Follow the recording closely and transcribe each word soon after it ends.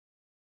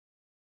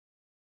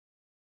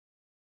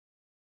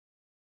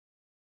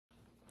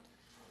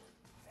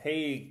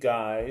Hey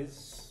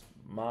guys,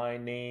 my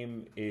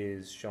name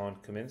is Sean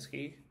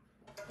Kaminsky.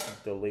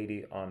 The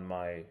lady on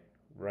my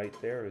right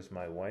there is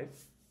my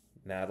wife,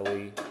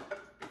 Natalie,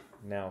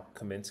 now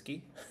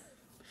Kaminsky.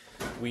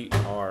 We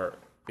are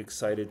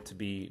excited to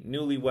be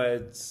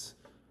newlyweds.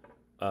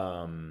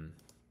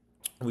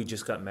 We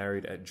just got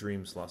married at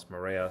Dreams Las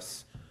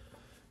Mareas.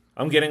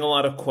 I'm getting a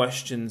lot of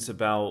questions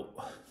about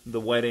the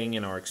wedding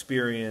and our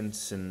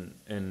experience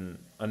and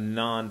a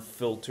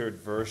non-filtered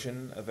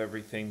version of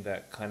everything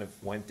that kind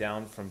of went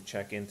down from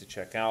check-in to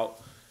check-out.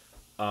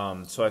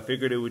 So I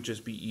figured it would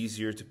just be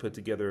easier to put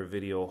together a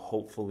video,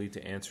 hopefully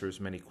to answer as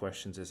many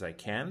questions as I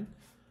can,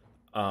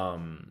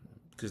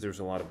 because there's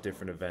a lot of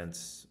different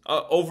events.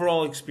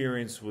 Overall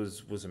experience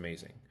was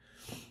amazing.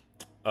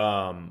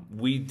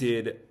 We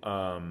did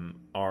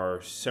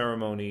our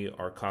ceremony,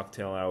 our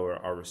cocktail hour,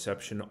 our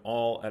reception,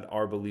 all at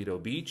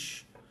Arbolito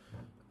Beach,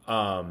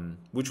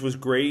 which was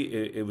great.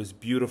 It was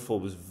beautiful.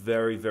 It was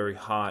very, very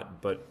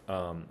hot, but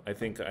I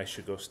think I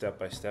should go step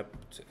by step,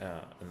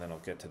 and then I'll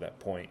get to that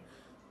point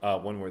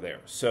when we're there.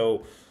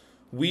 So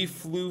we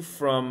flew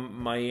from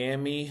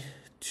Miami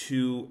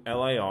to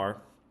LIR,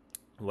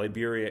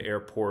 LIR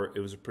Airport.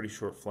 It was a pretty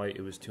short flight.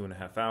 It was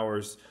 2.5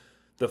 hours.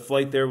 The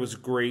flight there was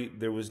great.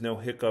 There was no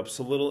hiccups.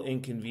 A little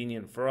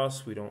inconvenient for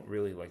us. We don't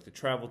really like to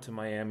travel to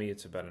Miami.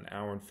 It's about an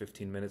hour and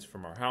 15 minutes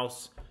from our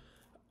house.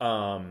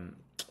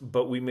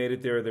 But we made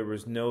it there. There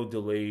was no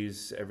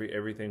delays.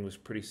 Everything was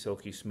pretty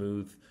silky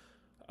smooth.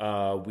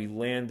 We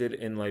landed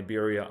in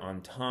Liberia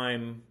on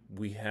time.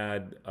 We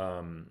had,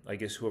 I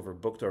guess, whoever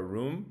booked our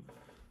room,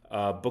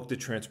 booked the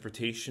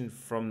transportation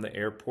from the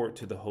airport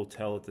to the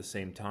hotel at the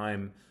same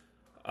time.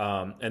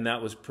 And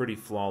that was pretty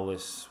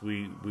flawless.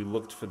 We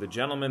looked for the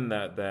gentleman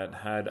that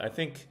had, I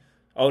think,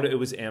 it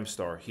was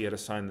Amstar. He had a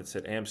sign that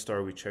said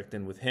Amstar. We checked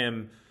in with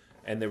him,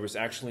 and there was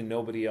actually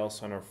nobody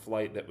else on our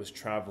flight that was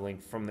traveling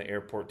from the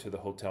airport to the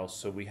hotel,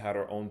 so we had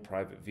our own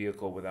private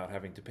vehicle without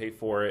having to pay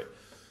for it.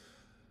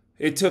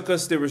 It took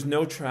us, there was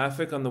no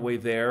traffic on the way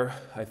there.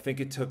 I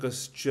think it took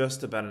us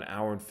just about an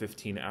hour and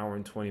 15, hour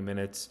and 20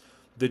 minutes.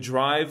 The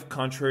drive,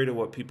 contrary to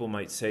what people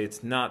might say,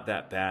 it's not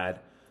that bad.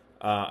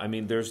 I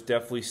mean, there's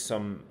definitely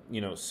some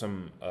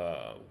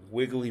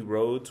wiggly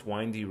roads,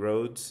 windy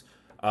roads,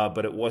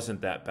 but it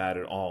wasn't that bad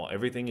at all.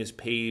 Everything is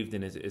paved,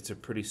 and it's a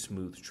pretty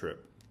smooth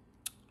trip.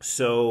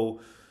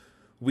 So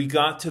we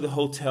got to the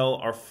hotel.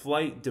 Our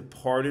flight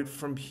departed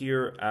from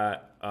here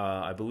at,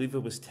 I believe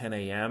it was 10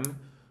 a.m.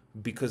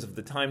 Because of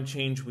the time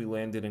change, we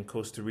landed in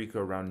Costa Rica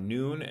around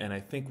noon, and I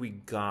think we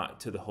got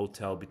to the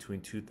hotel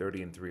between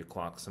 2:30 and 3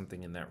 o'clock,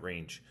 something in that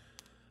range.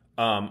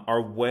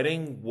 Our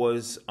wedding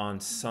was on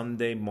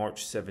Sunday,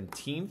 March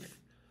 17th.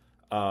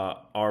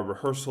 Our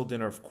rehearsal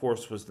dinner, of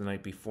course, was the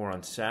night before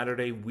on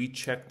Saturday. We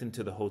checked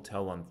into the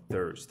hotel on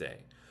Thursday.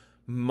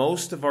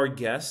 Most of our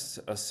guests,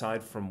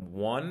 aside from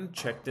one,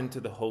 checked into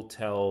the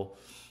hotel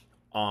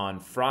on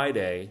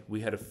Friday.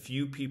 We had a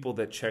few people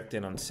that checked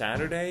in on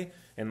Saturday,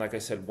 and like I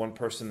said, one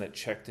person that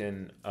checked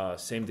in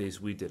same day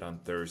as we did on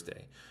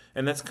Thursday.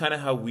 And that's kind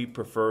of how we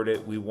preferred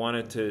it. We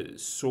wanted to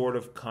sort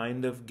of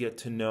kind of get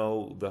to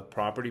know the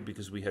property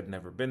because we had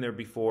never been there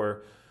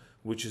before,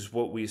 which is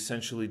what we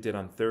essentially did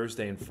on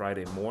Thursday and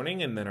Friday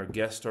morning. And then our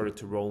guests started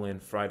to roll in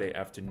Friday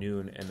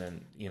afternoon and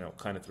then,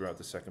 kind of throughout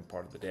the second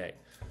part of the day.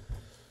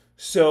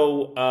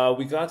 So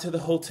we got to the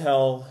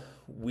hotel.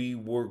 We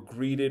were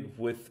greeted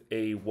with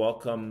a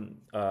welcome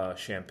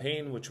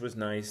champagne, which was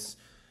nice.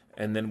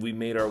 And then we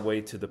made our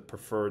way to the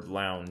preferred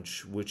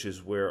lounge, which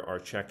is where our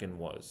check-in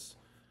was.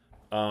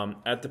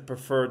 At the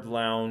preferred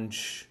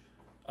lounge,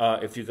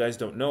 if you guys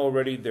don't know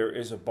already, there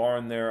is a bar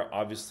in there,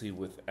 obviously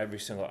with every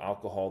single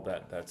alcohol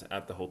that's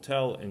at the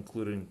hotel,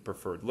 including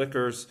preferred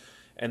liquors.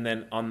 And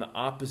then on the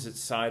opposite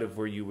side of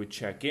where you would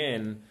check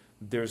in,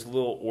 there's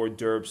little hors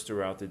d'oeuvres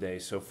throughout the day.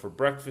 So for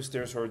breakfast,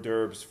 there's hors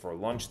d'oeuvres. For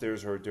lunch,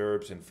 there's hors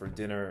d'oeuvres. And for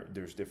dinner,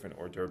 there's different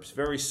hors d'oeuvres.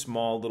 Very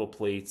small little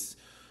plates.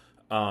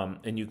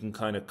 And you can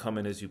kind of come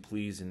in as you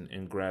please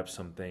and grab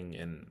something.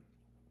 And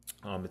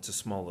it's a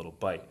small little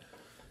bite.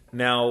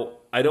 Now,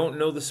 I don't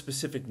know the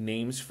specific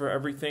names for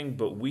everything,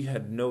 but we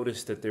had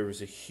noticed that there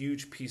was a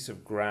huge piece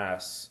of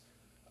grass,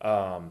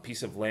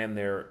 piece of land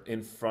there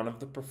in front of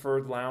the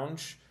preferred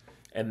lounge,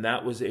 and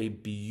that was a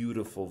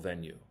beautiful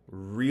venue.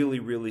 Really,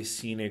 really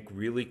scenic,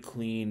 really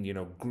clean,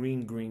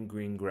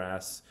 green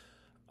grass.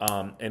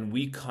 And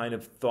we kind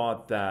of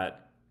thought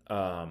that,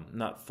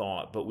 not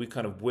thought, but we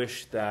kind of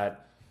wished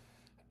that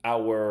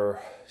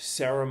our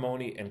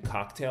ceremony and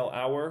cocktail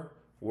hour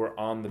were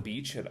on the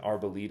beach at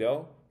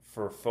Arbolito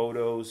for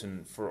photos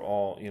and for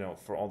all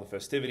the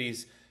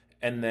festivities,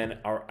 and then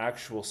our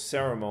actual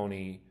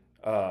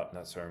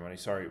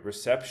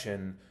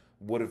reception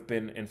would have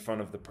been in front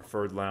of the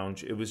preferred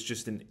lounge. It was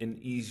just an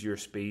easier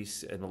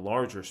space and a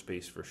larger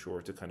space for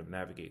sure to kind of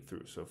navigate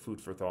through. So food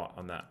for thought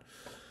on that.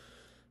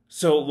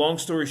 So long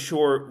story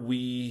short,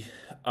 we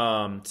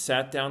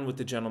sat down with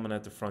the gentleman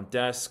at the front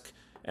desk,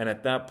 and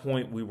at that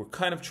point we were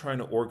kind of trying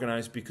to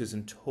organize because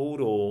in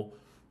total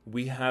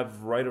we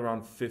have right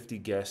around 50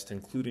 guests,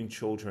 including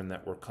children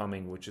that were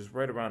coming, which is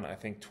right around, I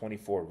think,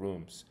 24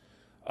 rooms.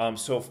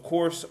 So of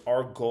course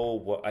our goal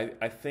was,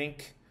 I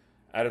think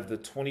out of the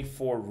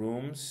 24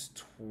 rooms,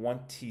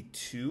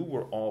 22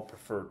 were all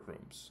preferred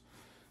rooms.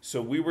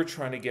 So we were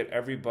trying to get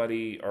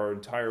everybody, our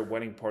entire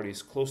wedding party,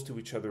 as close to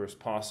each other as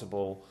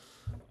possible.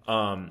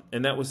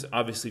 And that was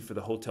obviously for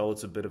the hotel,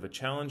 it's a bit of a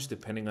challenge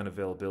depending on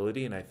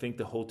availability. And I think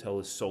the hotel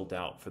is sold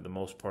out for the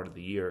most part of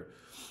the year.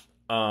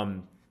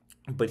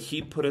 But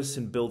he put us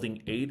in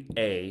building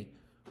 8A,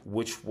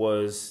 which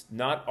was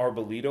not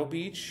Arbolito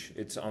Beach.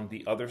 It's on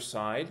the other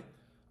side,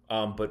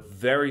 but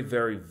very,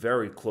 very,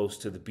 very close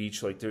to the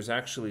beach. Like there's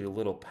actually a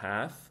little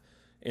path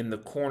in the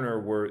corner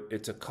where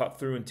it's a cut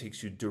through and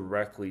takes you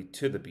directly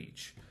to the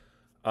beach.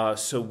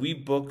 So we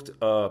booked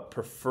a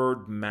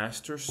preferred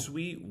master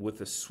suite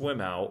with a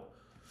swim out.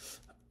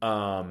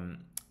 And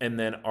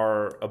then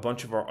a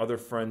bunch of our other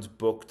friends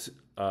booked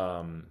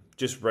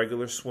just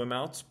regular swim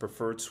outs,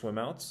 preferred swim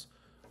outs.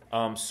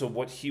 So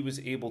what he was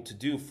able to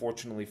do,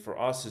 fortunately for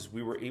us, is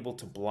we were able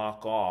to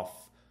block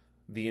off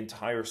the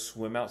entire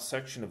swim out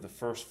section of the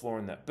first floor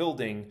in that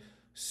building.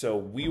 So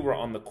we were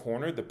on the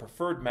corner. The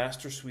preferred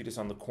master suite is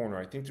on the corner.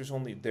 I think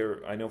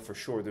I know for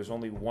sure, there's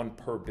only one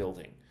per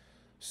building.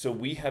 So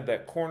we had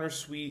that corner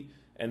suite,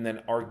 and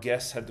then our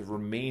guests had the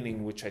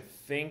remaining, which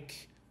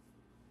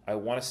I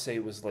want to say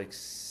was like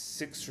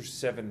 6 or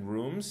 7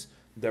 rooms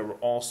that were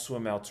all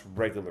swim outs,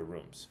 regular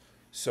rooms.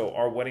 So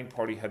our wedding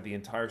party had the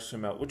entire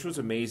swim out, which was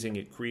amazing.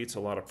 It creates a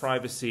lot of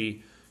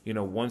privacy. You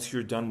know, once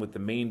you're done with the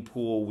main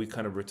pool, we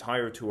kind of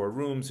retire to our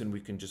rooms and we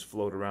can just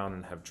float around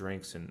and have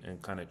drinks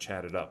and kind of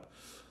chat it up.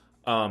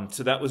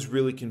 So that was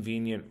really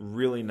convenient,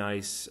 really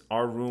nice.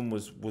 Our room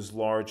was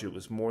large. It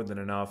was more than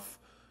enough.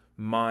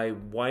 My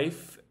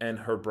wife and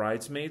her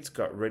bridesmaids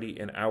got ready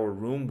in our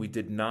room. We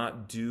did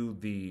not do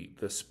the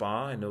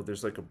spa. I know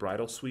there's like a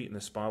bridal suite in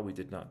the spa. We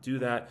did not do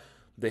that.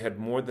 They had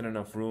more than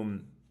enough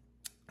room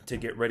to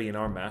get ready in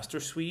our master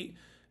suite,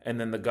 and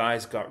then the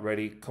guys got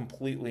ready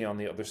completely on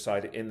the other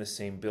side in the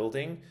same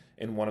building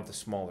in one of the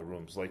smaller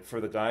rooms. Like for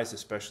the guys,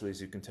 especially,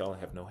 as you can tell, I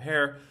have no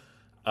hair.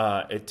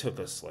 It took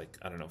us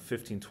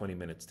 15, 20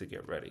 minutes to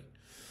get ready.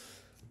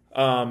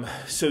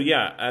 So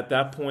yeah, at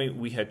that point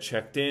we had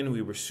checked in.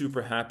 We were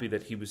super happy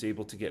that he was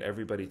able to get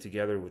everybody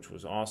together, which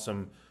was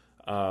awesome.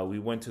 We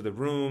went to the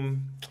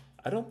room.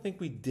 I don't think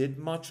we did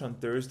much on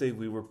Thursday.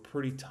 We were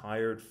pretty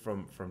tired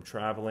from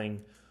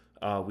traveling.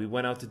 We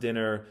went out to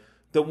dinner.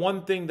 The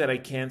one thing that I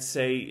can't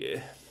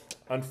say,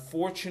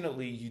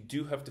 unfortunately, you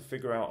do have to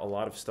figure out a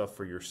lot of stuff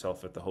for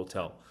yourself at the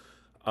hotel.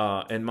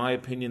 In my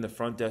opinion, the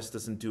front desk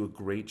doesn't do a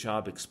great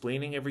job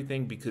explaining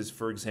everything because,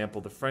 for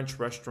example, the French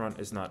restaurant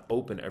is not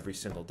open every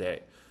single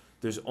day.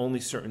 There's only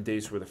certain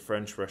days where the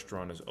French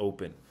restaurant is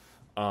open.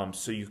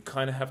 So you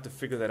kind of have to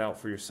figure that out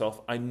for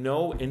yourself. I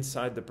know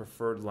inside the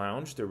preferred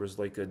lounge, there was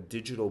like a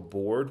digital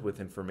board with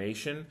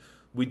information.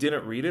 We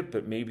didn't read it,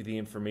 but maybe the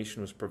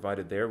information was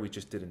provided there. We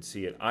just didn't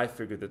see it. I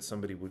figured that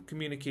somebody would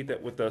communicate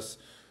that with us,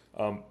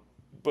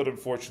 but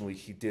unfortunately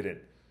he didn't.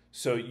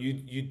 So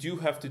you do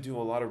have to do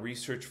a lot of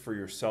research for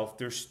yourself.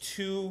 There's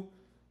 2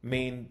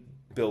 main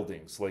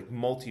buildings, like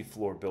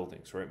multi-floor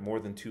buildings, right? More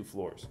than 2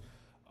 floors.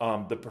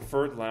 The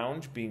preferred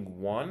lounge being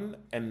one,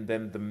 and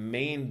then the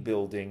main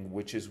building,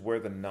 which is where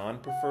the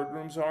non-preferred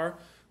rooms are,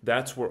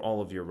 that's where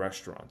all of your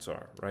restaurants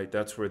are, right?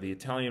 That's where the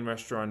Italian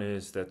restaurant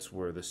is. That's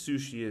where the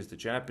sushi is, the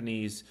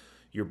Japanese,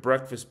 your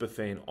breakfast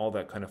buffet, and all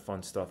that kind of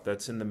fun stuff.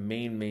 That's in the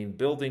main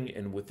building.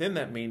 And within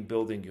that main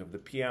building, you have the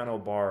piano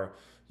bar,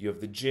 you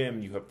have the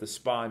gym, you have the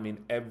spa. I mean,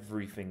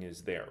 everything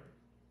is there.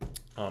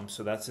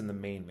 So that's in the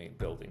main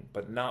building,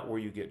 but not where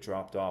you get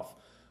dropped off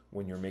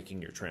when you're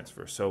making your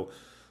transfer. So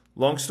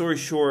long story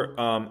short,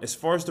 as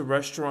far as the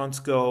restaurants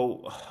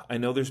go, I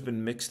know there's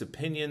been mixed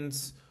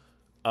opinions.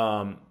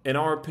 In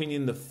our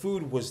opinion, the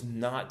food was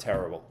not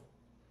terrible.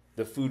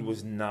 The food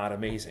was not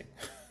amazing.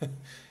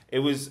 It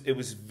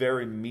was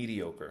very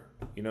mediocre.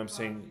 You know what I'm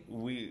saying?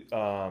 We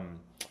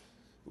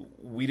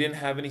didn't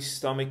have any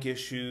stomach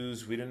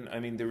issues.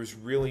 There was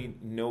really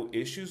no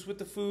issues with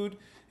the food.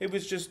 It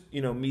was just,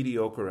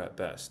 mediocre at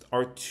best.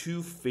 Our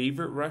 2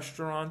 favorite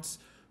restaurants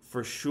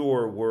for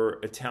sure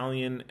were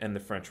Italian and the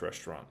French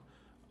restaurant.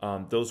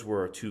 Those were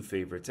our 2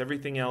 favorites.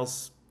 Everything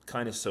else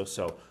kind of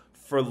so-so.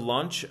 For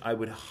lunch, I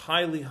would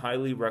highly,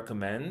 highly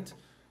recommend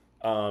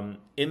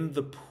in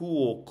the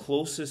pool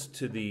closest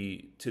to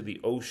the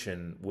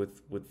ocean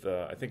with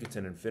I think it's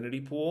an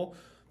infinity pool.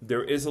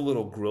 There is a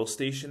little grill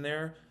station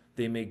there.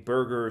 They make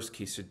burgers,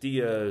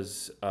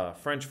 quesadillas,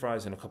 French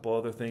fries, and a couple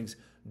other things.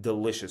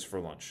 Delicious for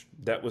lunch.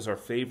 That was our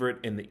favorite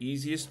and the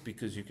easiest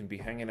because you can be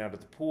hanging out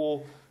at the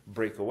pool,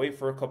 break away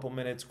for a couple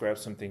minutes, grab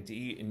something to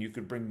eat, and you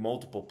could bring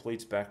multiple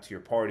plates back to your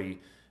party.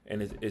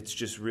 And it's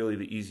just really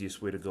the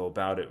easiest way to go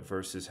about it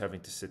versus having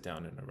to sit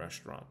down in a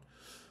restaurant.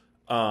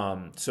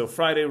 So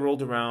Friday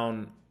rolled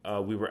around.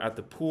 We were at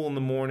the pool in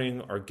the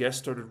morning. Our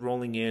guests started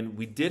rolling in.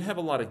 We did have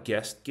a lot of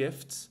guest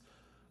gifts.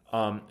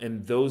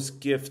 And those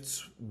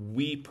gifts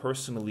we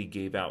personally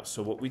gave out.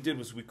 So what we did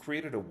was we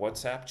created a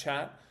WhatsApp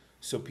chat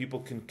so people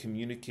can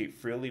communicate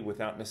freely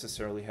without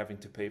necessarily having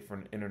to pay for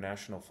an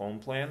international phone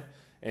plan.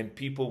 And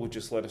people would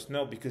just let us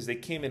know because they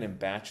came in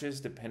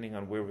batches depending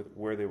on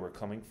where they were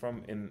coming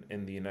from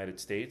in the United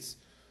States.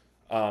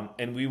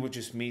 And we would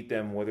just meet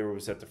them, whether it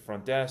was at the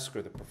front desk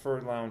or the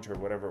preferred lounge or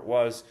whatever it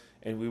was.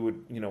 And we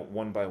would,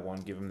 one by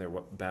one, give them their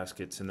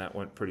baskets, and that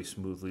went pretty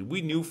smoothly.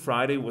 We knew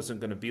Friday wasn't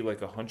going to be like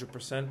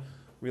 100%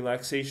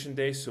 relaxation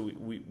day, so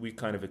we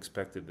kind of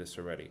expected this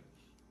already.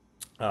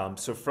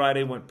 So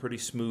Friday went pretty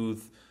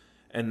smooth.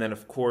 And then,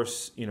 of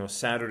course,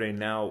 Saturday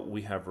now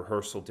we have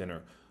rehearsal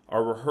dinner.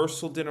 Our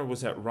rehearsal dinner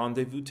was at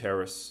Rendezvous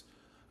Terrace.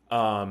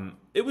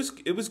 It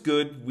was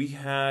good. We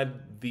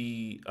had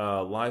the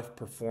live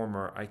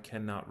performer. I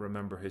cannot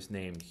remember his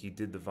name. He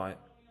did the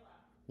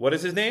What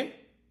is his name?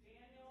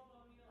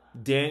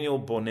 Daniel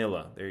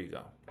Bonilla. There you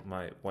go.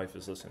 My wife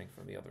is listening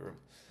from the other room.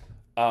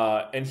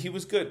 And he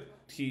was good.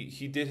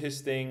 He did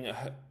his thing.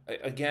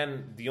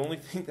 Again, the only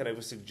thing that I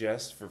would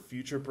suggest for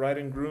future bride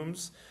and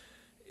grooms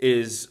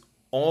is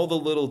all the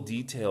little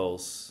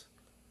details,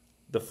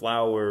 the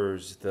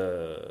flowers,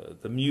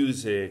 the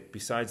music,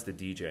 besides the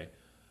DJ.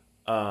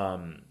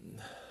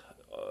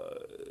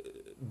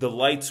 The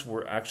lights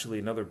were actually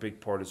another big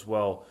part as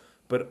well.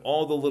 But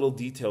all the little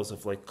details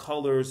of like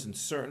colors and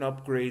certain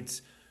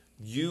upgrades,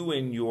 you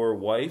and your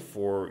wife,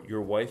 or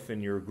your wife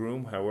and your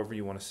groom, however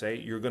you want to say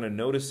it, you're going to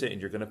notice it and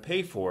you're going to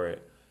pay for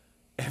it.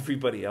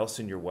 Everybody else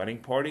in your wedding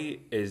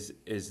party is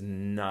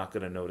not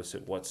going to notice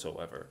it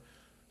whatsoever.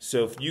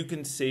 So if you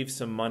can save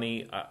some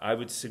money, I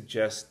would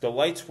suggest, the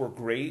lights were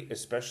great,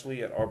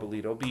 especially at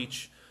Arbolito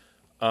Beach.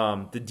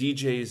 The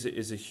DJ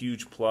is a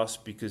huge plus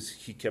because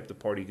he kept the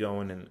party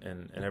going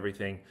and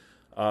everything.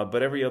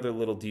 But every other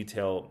little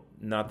detail,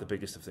 not the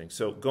biggest of things.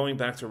 So going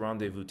back to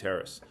Rendezvous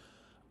Terrace.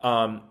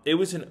 It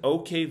was an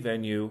okay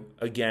venue.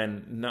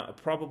 Again,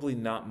 probably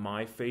not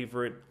my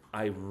favorite.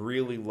 I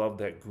really love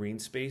that green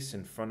space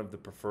in front of the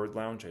preferred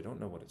lounge. I don't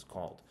know what it's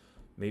called.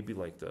 Maybe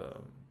like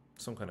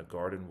some kind of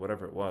garden,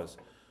 whatever it was.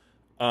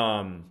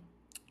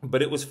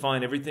 But it was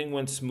fine. Everything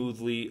went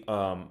smoothly.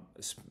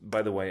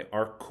 By the way,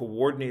 our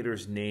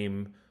coordinator's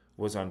name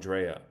was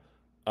Andrea.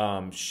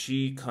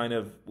 She kind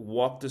of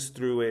walked us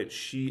through it.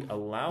 She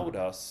allowed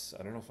us,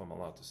 I don't know if I'm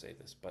allowed to say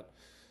this, but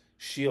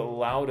she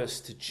allowed us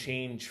to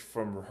change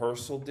from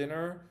rehearsal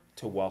dinner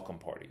to welcome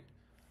party.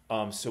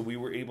 So we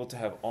were able to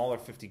have all our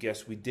 50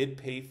 guests. We did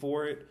pay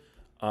for it,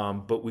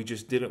 but we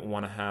just didn't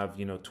want to have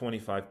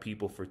 25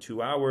 people for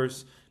 2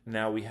 hours.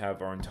 Now we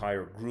have our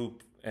entire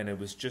group, and it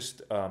was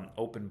just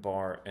open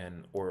bar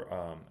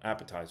or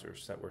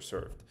appetizers that were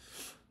served.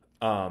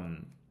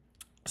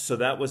 So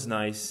that was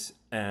nice,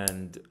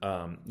 and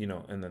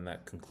and then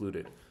that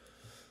concluded.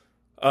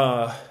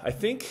 I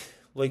think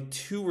like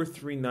 2 or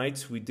 3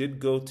 nights we did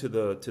go to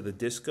the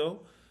disco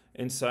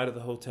inside of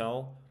the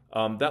hotel.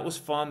 That was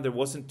fun. There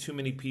wasn't too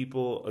many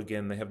people.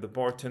 Again, they have the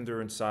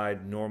bartender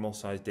inside, normal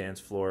sized dance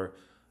floor.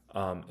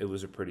 It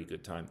was a pretty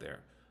good time there.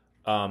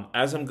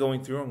 As I'm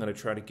going through, I'm going to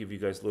try to give you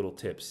guys little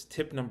tips.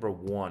 Tip number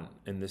 1,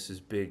 and this is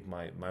big.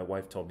 My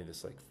wife told me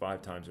this like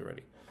 5 times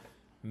already.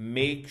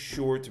 Make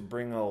sure to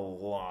bring a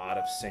lot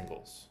of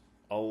singles.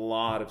 A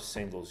lot of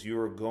singles. You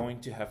are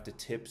going to have to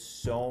tip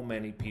so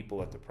many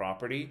people at the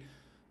property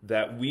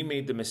that we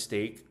made the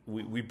mistake.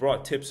 We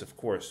brought tips, of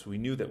course. We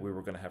knew that we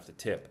were going to have to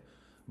tip.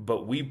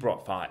 But we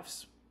brought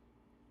 5s.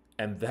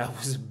 And that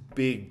was a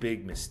big,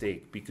 big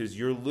mistake because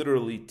you're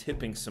literally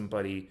tipping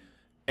somebody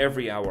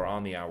every hour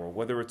on the hour,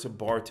 whether it's a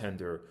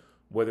bartender,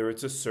 whether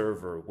it's a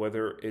server,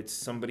 whether it's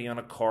somebody on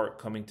a cart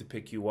coming to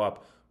pick you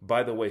up.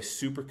 By the way,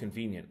 super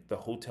convenient. The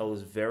hotel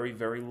is very,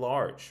 very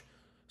large.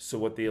 So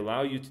what they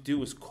allow you to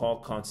do is call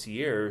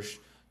concierge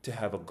to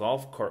have a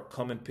golf cart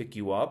come and pick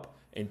you up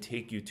and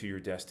take you to your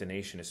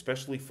destination,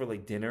 especially for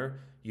like dinner.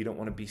 You don't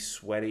want to be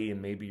sweaty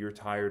and maybe you're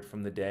tired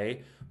from the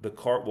day. The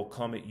cart will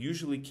come. It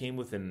usually came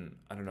within,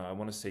 I don't know, I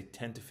want to say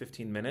 10 to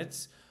 15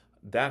 minutes.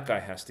 That guy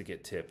has to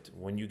get tipped.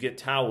 When you get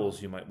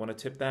towels, you might want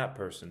to tip that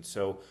person.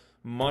 So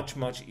much,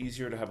 much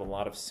easier to have a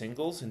lot of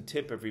singles and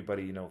tip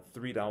everybody,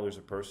 $3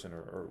 a person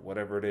or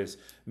whatever it is.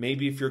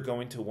 Maybe if you're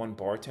going to one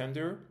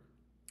bartender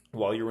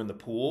while you're in the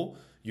pool,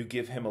 you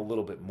give him a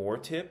little bit more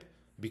tip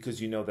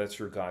because that's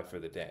your guy for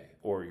the day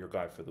or your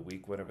guy for the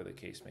week, whatever the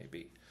case may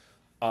be.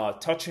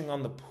 Touching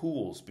on the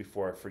pools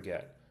before I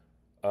forget.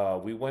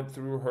 We went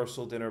through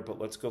rehearsal dinner, but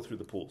let's go through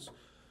the pools.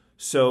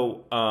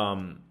 So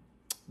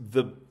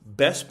the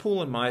best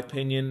pool, in my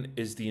opinion,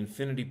 is the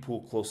infinity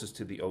pool closest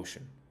to the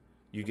ocean.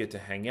 You get to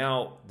hang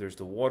out. There's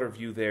the water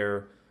view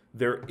there.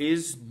 There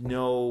is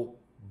no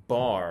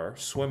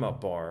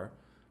swim-up bar,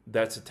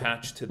 that's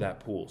attached to that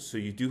pool. So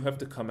you do have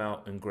to come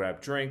out and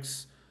grab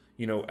drinks,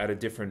 at a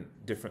different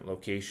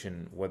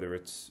location, whether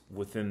it's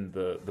within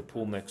the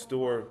pool next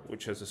door,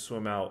 which has a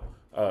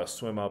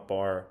swim-up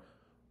bar,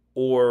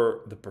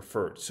 or the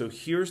preferred. So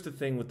here's the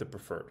thing with the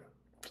preferred.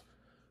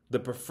 The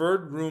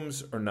preferred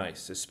rooms are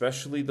nice,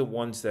 especially the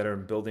ones that are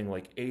in building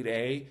like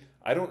 8A.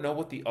 I don't know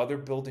what the other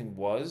building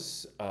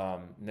was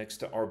next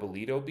to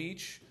Arbolito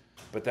Beach,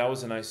 but that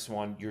was a nice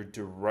one. You're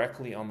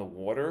directly on the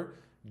water,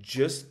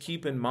 Just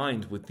keep in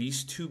mind with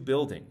these two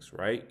buildings,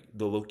 right?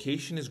 The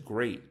location is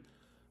great,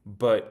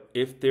 but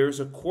if there's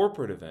a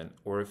corporate event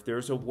or if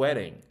there's a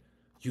wedding,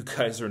 you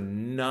guys are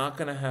not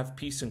going to have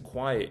peace and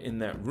quiet in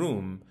that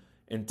room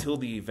until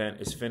the event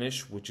is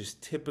finished, which is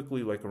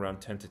typically like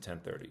around 10 to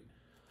 10:30.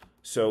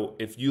 So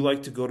if you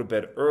like to go to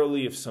bed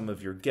early, if some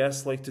of your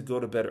guests like to go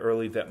to bed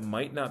early, that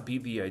might not be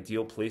the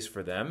ideal place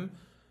for them,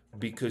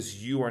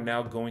 because you are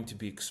now going to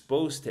be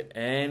exposed to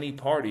any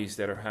parties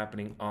that are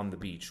happening on the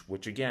beach,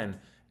 which again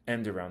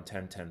end around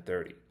 10,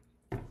 10:30.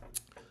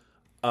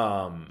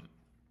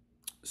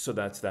 So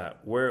that's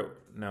that.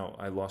 Now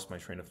I lost my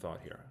train of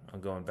thought here. I'm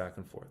going back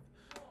and forth.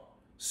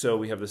 So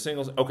we have the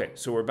singles. Okay,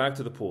 so we're back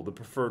to the pool, the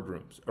preferred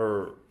rooms,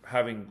 or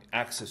having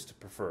access to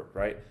preferred,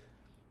 right?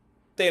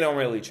 They don't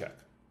really check.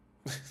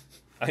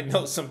 I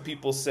know some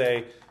people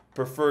say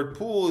preferred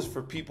pool is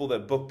for people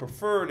that book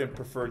preferred and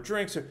preferred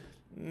drinks.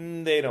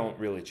 They don't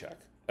really check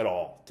at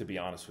all, to be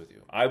honest with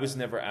you. I was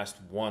never asked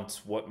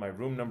once what my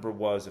room number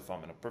was, if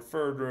I'm in a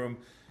preferred room,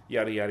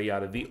 yada, yada,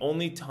 yada. The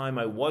only time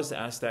I was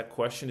asked that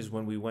question is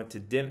when we went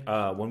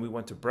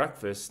to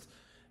breakfast.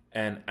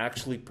 And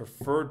actually,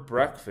 preferred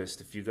breakfast,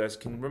 if you guys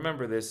can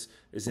remember this,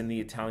 is in the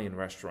Italian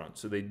restaurant.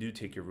 So they do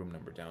take your room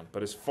number down.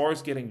 But as far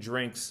as getting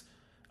drinks,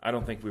 I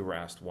don't think we were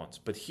asked once.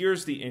 But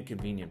here's the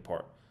inconvenient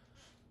part.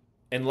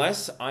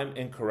 Unless I'm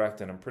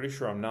incorrect, and I'm pretty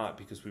sure I'm not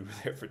because we were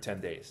there for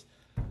 10 days,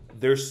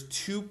 there's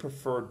two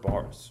preferred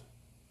bars,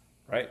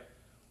 right?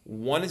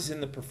 One is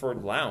in the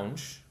preferred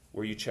lounge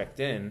where you checked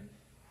in,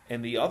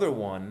 and the other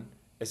one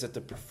is at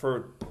the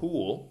preferred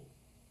pool,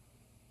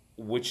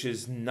 which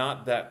is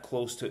not that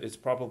close to, it's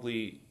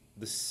probably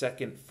the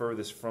second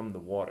furthest from the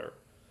water.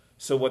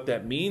 So what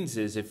that means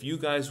is if you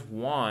guys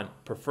want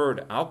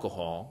preferred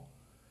alcohol,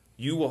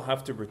 you will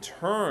have to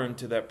return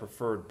to that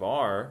preferred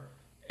bar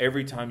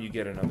every time you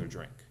get another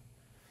drink.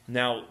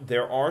 Now,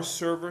 there are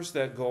servers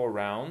that go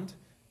around,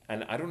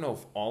 and I don't know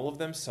if all of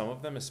them, some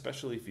of them,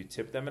 especially if you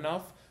tip them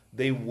enough,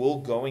 they will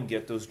go and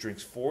get those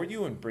drinks for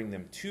you and bring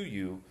them to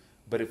you.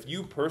 But if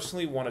you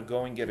personally want to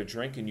go and get a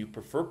drink and you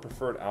prefer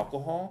preferred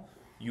alcohol,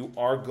 you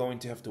are going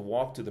to have to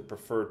walk to the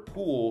preferred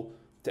pool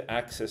to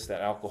access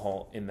that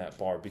alcohol in that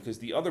bar, because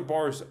the other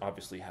bars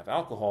obviously have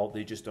alcohol,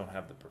 they just don't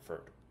have the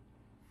preferred.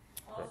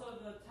 Also,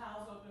 the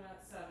towels open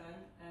at 7,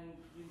 and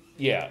you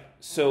should... Yeah,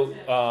 so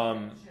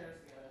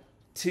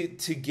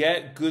to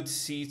get good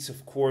seats,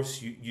 of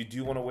course, you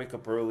do want to wake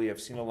up early.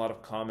 I've seen a lot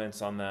of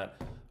comments on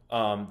that.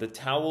 The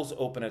towels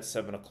open at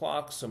 7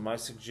 o'clock, so my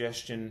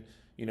suggestion,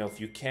 if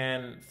you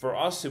can, for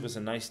us, it was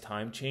a nice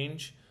time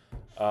change.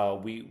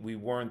 We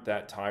weren't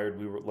that tired.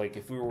 We were like,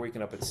 if we were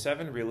waking up at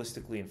 7,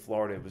 realistically in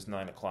Florida, it was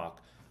 9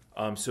 o'clock.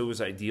 So it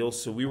was ideal.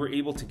 So we were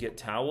able to get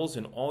towels,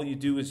 and all you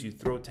do is you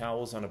throw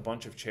towels on a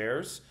bunch of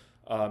chairs,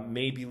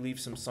 maybe leave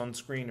some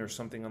sunscreen or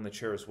something on the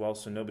chair as well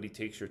so nobody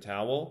takes your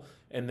towel.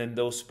 And then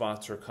those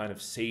spots are kind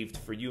of saved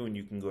for you, and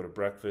you can go to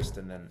breakfast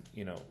and then,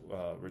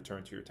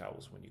 return to your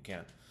towels when you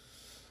can.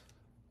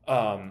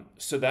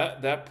 So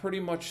that pretty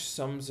much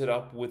sums it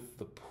up with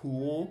the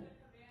pool.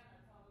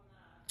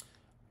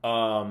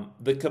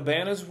 The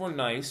cabanas were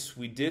nice.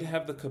 We did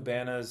have the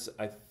cabanas,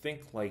 I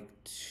think, like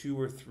 2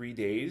 or 3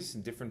 days,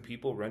 and different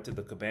people rented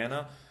the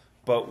cabana.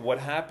 But what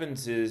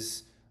happens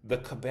is the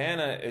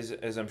cabana,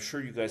 as I'm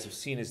sure you guys have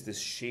seen, is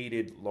this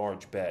shaded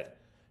large bed.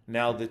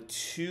 Now, the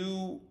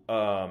two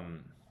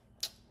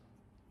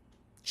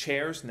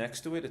chairs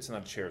next to it, it's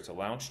not a chair, it's a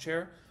lounge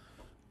chair,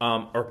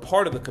 are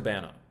part of the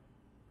cabana.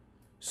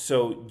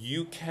 So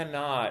you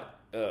cannot,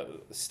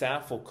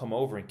 staff will come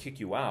over and kick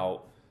you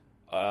out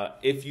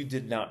if you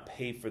did not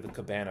pay for the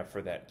cabana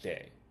for that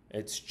day.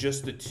 It's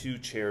just the two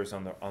chairs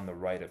on the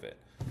right of it.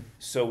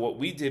 So what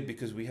we did,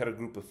 because we had a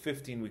group of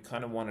 15, we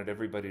kind of wanted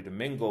everybody to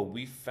mingle.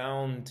 We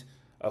found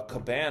a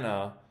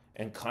cabana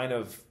and kind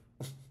of,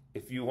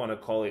 if you want to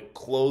call it,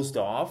 closed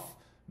off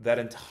that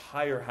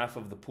entire half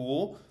of the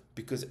pool,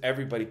 because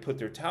everybody put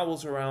their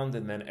towels around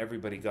and then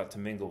everybody got to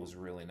mingle. It was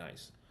really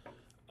nice.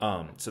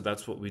 So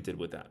that's what we did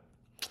with that.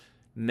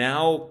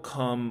 Now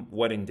come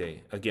wedding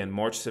day. Again,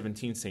 March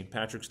 17th, St.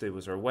 Patrick's Day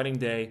was our wedding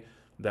day.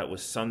 That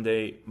was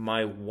Sunday.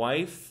 My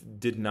wife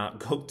did not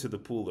go to the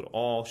pool at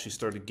all. She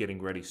started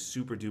getting ready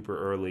super duper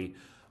early.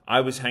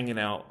 I was hanging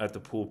out at the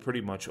pool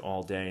pretty much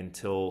all day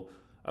until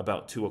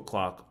about 2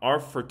 o'clock. Our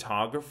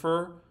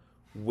photographer,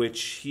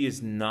 which he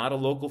is not a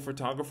local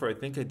photographer, I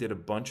think I did a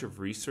bunch of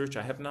research.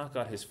 I have not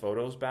got his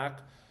photos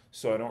back,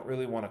 so I don't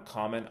really want to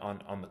comment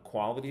on the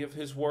quality of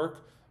his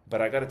work.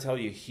 But I got to tell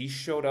you, he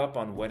showed up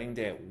on wedding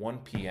day at 1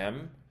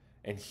 p.m.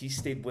 and he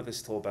stayed with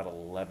us till about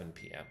 11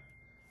 p.m.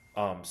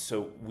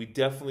 So we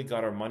definitely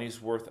got our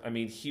money's worth. I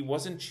mean, he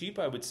wasn't cheap.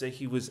 I would say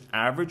he was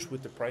average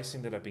with the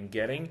pricing that I've been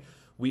getting.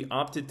 We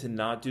opted to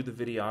not do the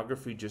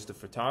videography, just the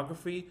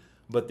photography.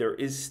 But there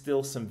is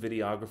still some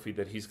videography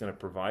that he's going to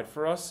provide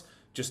for us,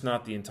 just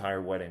not the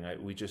entire wedding.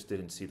 We just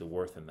didn't see the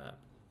worth in that.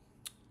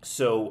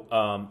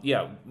 So,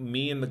 yeah,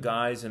 me and the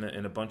guys and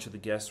a bunch of the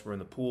guests were in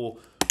the pool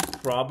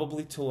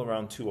probably till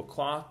around 2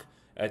 o'clock.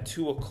 At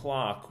 2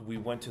 o'clock, we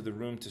went to the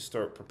room to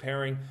start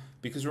preparing.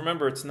 Because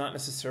remember, it's not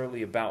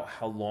necessarily about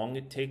how long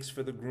it takes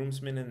for the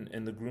groomsmen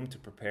and the groom to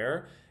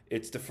prepare.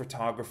 It's the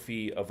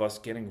photography of us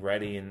getting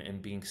ready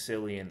and being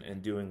silly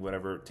and doing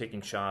whatever,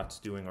 taking shots,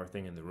 doing our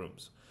thing in the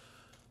rooms.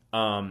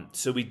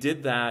 So we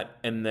did that,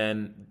 and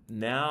then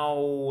now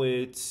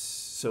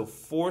so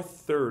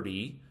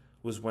 4:30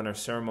 was when our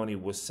ceremony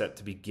was set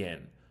to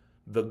begin.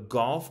 The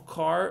golf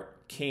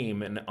cart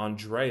came, and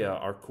Andrea,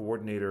 our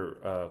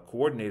coordinator,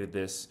 coordinated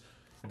this.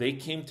 They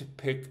came to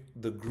pick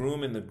the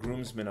groom and the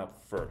groomsmen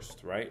up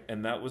first, right?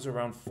 And that was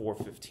around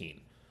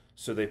 4:15.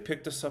 So they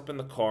picked us up in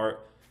the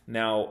cart.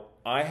 Now,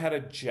 I had a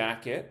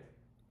jacket,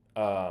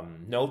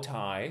 no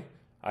tie.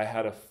 I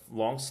had a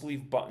long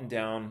sleeve button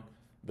down,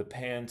 the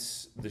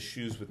pants, the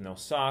shoes with no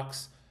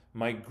socks.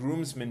 My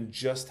groomsmen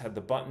just had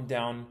the button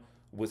down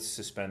with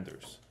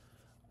suspenders.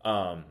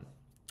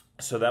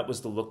 So that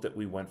was the look that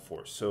we went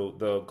for. So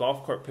the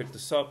golf cart picked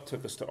us up,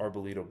 took us to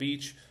Arbolito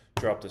Beach,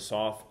 dropped us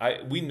off.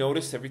 We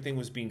noticed everything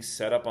was being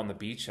set up on the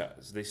beach.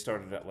 As they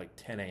started at like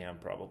 10 a.m.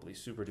 probably,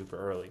 super duper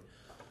early.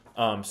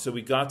 So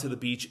we got to the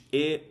beach.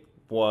 It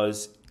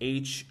was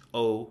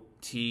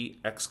H-O-T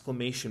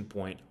exclamation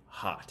point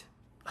hot.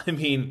 I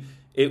mean,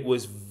 it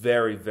was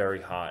very,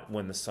 very hot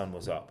when the sun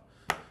was up.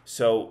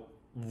 So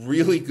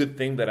really good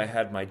thing that I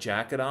had my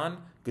jacket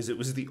on, because it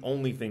was the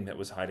only thing that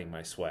was hiding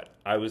my sweat.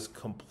 I was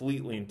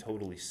completely and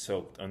totally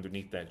soaked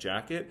underneath that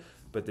jacket,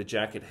 but the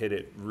jacket hid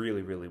it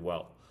really, really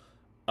well.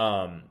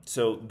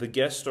 So the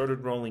guests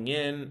started rolling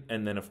in,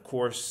 and then of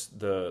course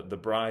the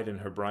bride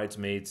and her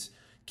bridesmaids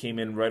came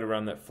in right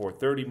around that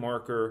 4:30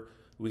 marker.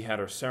 We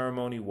had our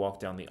ceremony, walked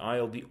down the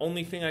aisle. The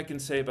only thing I can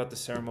say about the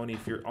ceremony,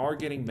 if you are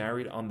getting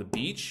married on the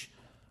beach,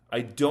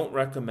 I don't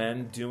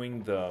recommend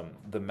doing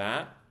the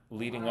mat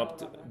leading up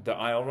to the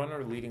aisle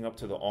runner leading up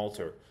to the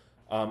altar.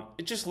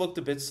 It just looked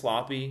a bit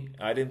sloppy.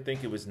 I didn't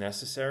think it was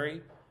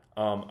necessary.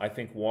 I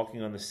think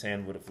walking on the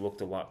sand would have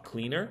looked a lot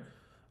cleaner.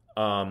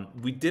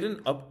 We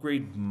didn't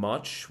upgrade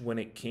much when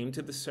it came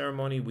to the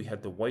ceremony. We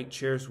had the white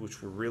chairs,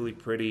 which were really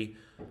pretty.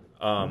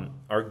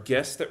 Our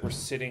guests that were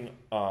sitting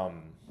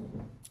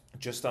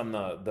just on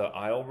the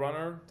aisle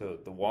runner,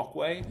 the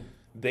walkway,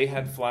 they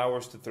had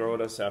flowers to throw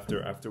at us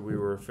after we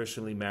were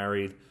officially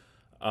married.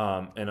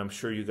 And I'm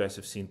sure you guys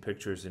have seen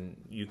pictures, and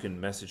you can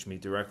message me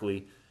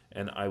directly,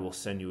 and I will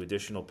send you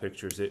additional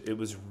pictures. It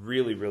was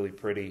really, really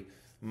pretty.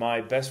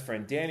 My best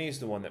friend Danny is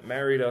the one that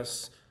married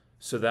us,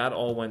 so that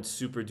all went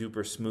super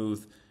duper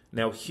smooth.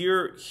 Now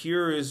here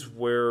is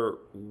where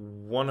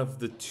one of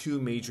the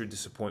two major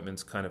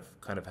disappointments kind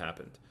of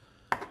happened.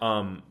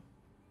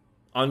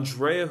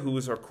 Andrea, who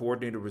was our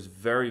coordinator, was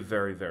very,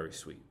 very, very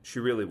sweet. She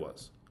really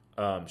was.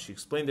 She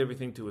explained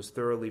everything to us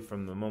thoroughly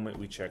from the moment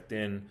we checked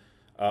in.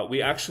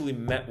 We actually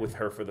met with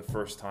her for the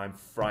first time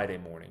Friday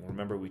morning.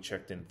 Remember, we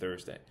checked in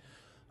Thursday.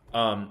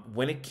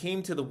 When it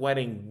came to the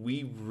wedding,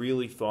 we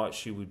really thought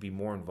she would be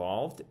more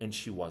involved, and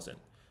she wasn't.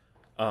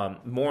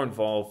 More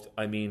involved,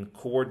 I mean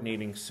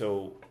coordinating.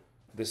 So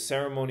the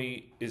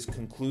ceremony is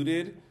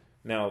concluded.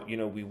 Now,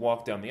 we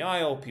walk down the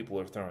aisle. People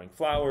are throwing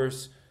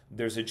flowers.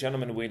 There's a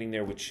gentleman waiting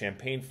there with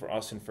champagne for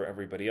us and for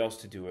everybody else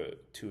to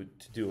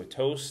do a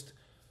toast.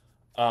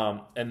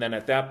 And then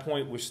at that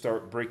point, we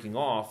start breaking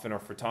off, and our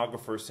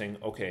photographer is saying,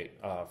 okay,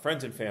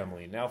 friends and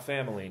family,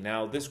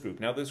 now this group,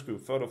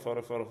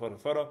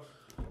 photo.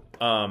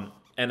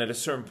 And at a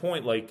certain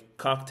point, like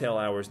cocktail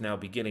hour is now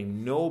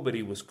beginning.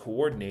 Nobody was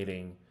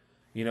coordinating,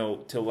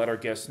 to let our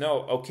guests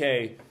know,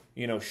 okay,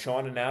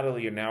 Sean and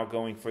Natalie are now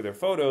going for their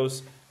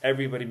photos.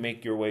 Everybody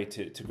make your way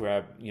to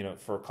grab,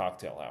 for a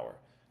cocktail hour.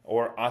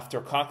 Or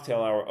after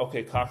cocktail hour,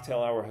 okay,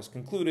 cocktail hour has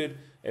concluded.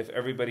 If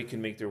everybody can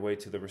make their way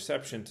to the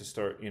reception to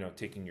start,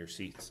 taking your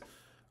seats.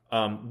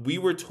 We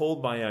were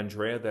told by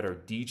Andrea that our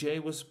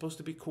DJ was supposed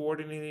to be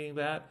coordinating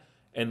that.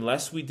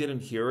 Unless we didn't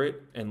hear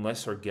it,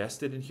 unless our guests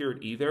didn't hear it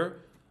either,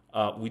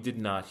 we did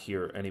not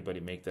hear anybody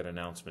make that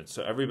announcement.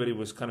 So everybody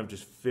was kind of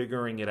just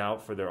figuring it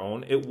out for their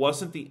own. It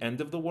wasn't the end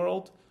of the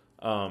world.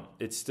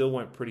 It still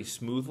went pretty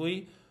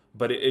smoothly,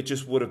 but it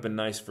just would have been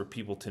nice for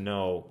people to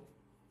know,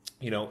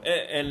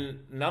 and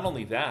not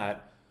only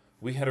that,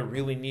 we had a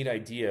really neat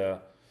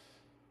idea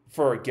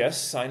for our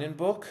guest sign-in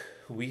book.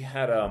 We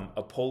had a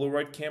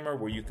Polaroid camera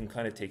where you can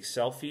kind of take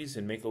selfies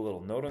and make a little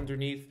note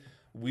underneath.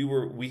 We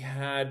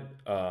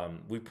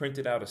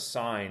printed out a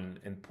sign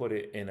and put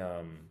it in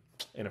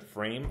a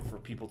frame for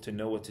people to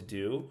know what to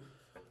do.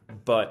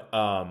 But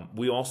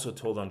we also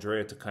told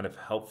Andrea to kind of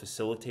help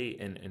facilitate,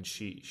 and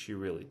she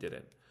really did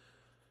it.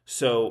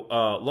 So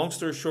long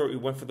story short, we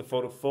went for the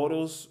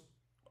photos.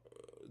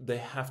 They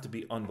have to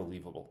be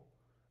unbelievable.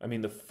 I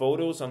mean, the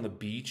photos on the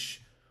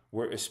beach,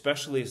 where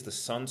especially as the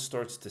sun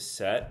starts to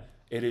set,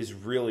 it is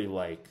really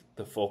like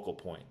the focal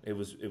point. It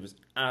was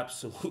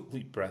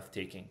absolutely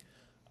breathtaking.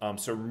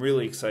 So I'm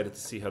really excited to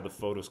see how the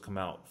photos come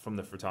out from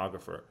the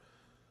photographer.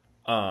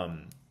 My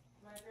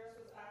dress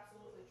was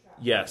absolutely trash.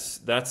 Yes,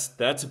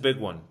 that's a big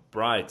one.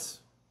 Brides.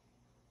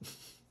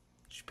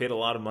 She paid a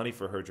lot of money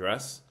for her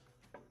dress.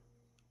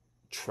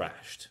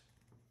 Trashed.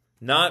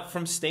 Not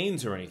from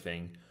stains or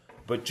anything,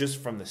 but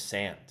just from the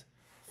sand,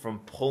 from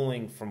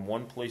pulling from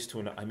one place to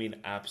another. I mean,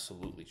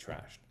 absolutely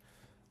trashed.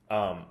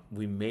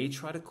 We may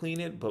try to clean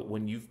it, but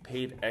when you've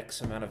paid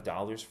X amount of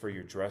dollars for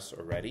your dress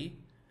already,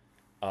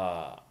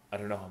 I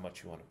don't know how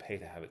much you want to pay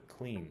to have it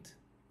cleaned.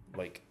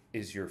 Like,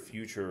 is your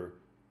future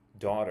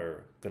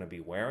daughter going to be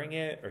wearing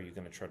it? Are you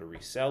going to try to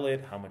resell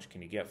it? How much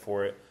can you get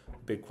for it?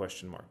 Big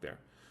question mark there.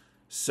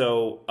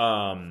 So,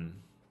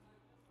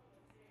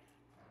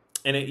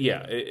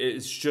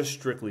 it's just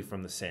strictly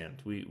from the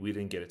sand. We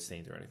didn't get it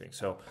stained or anything.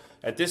 So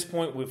at this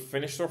point, we've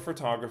finished our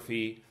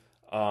photography.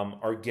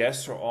 Our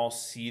guests are all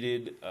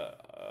seated.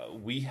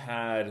 We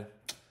had,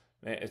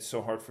 man, it's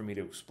so hard for me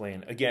to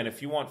explain. Again,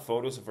 if you want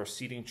photos of our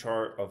seating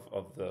chart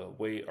of the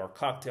way our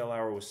cocktail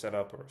hour was set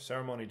up or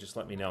ceremony, just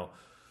let me know.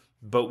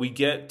 But we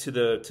get to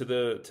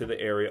the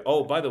area.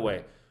 Oh, by the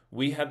way,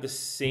 we had the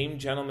same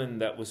gentleman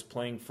that was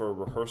playing for a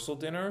rehearsal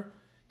dinner.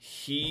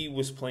 He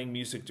was playing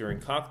music during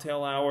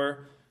cocktail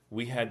hour.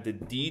 We had the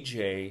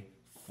DJ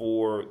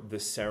for the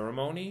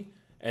ceremony,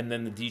 and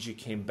then the DJ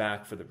came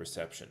back for the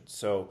reception.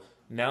 So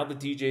now the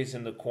DJ's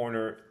in the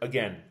corner.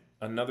 Again,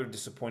 another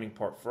disappointing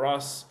part for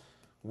us.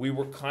 We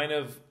were kind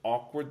of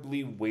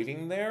awkwardly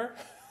waiting there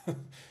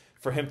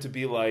for him to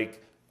be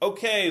like,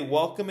 okay,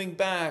 welcoming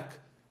back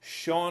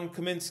Sean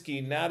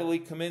Kaminsky, Natalie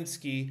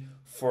Kaminsky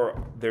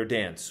for their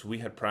dance. We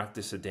had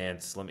practiced a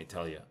dance, let me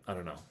tell you, I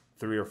don't know,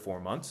 3 or 4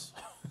 months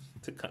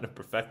to kind of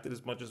perfect it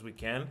as much as we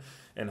can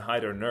and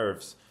hide our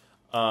nerves.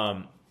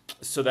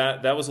 So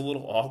that was a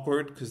little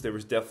awkward because there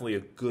was definitely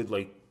a good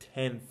like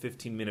 10,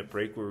 15 minute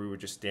break where we were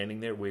just standing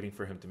there waiting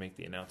for him to make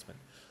the announcement.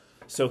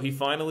 So he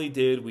finally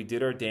did. We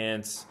did our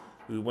dance.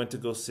 We went to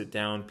go sit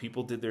down.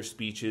 People did their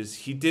speeches.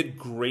 He did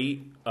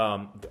great.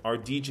 Our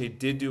DJ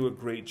did do a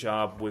great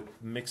job with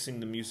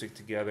mixing the music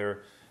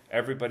together.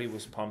 Everybody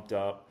was pumped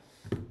up.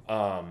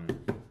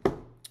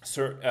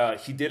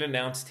 He did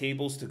announce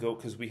tables to go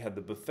because we had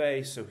the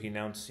buffet. So he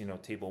announced,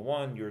 table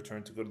 1, your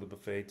turn to go to the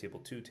buffet. Table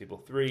 2, table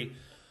 3.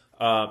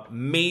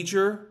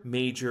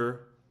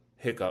 Major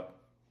hiccup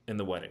in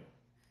the wedding.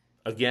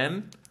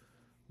 Again,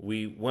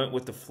 we went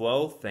with the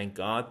flow. Thank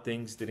God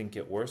things didn't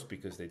get worse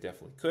because they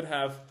definitely could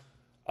have.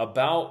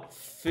 About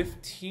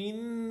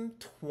 15,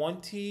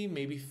 20,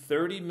 maybe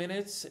 30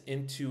 minutes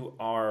into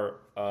our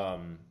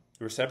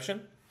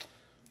reception,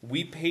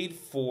 we paid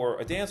for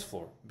a dance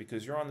floor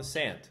because you're on the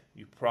sand.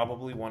 You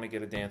probably want to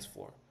get a dance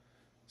floor.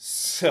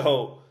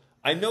 So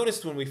I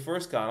noticed when we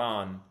first got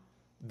on,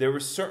 there were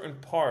certain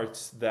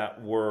parts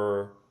that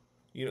were,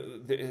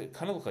 it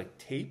kind of looked like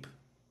tape.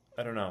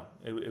 I don't know.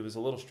 It was a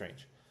little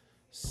strange.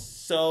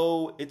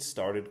 So it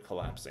started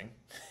collapsing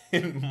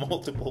in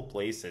multiple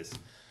places.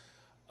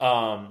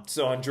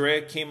 So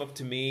Andrea came up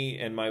to me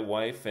and my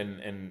wife and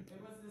It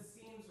was the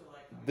seams were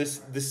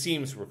like the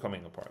seams were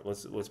coming apart.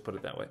 Let's put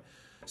it that way.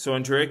 So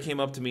Andrea came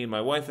up to me and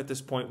my wife at this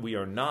point. We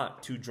are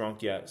not too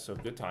drunk yet, so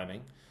good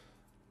timing.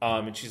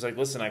 And she's like,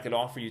 listen, I could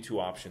offer you 2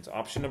 options.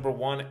 Option number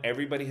 1,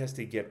 everybody has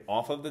to get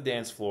off of the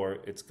dance floor.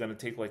 It's going to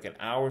take like an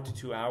hour to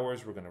 2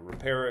 hours. We're going to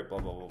repair it, blah,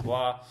 blah, blah,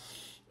 blah.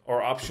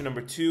 Or option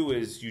number 2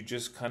 is you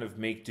just kind of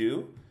make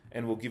do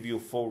and we'll give you a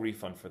full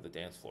refund for the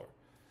dance floor.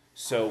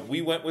 So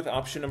we went with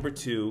option number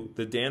 2.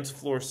 The dance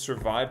floor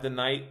survived the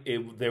night.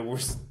 There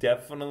was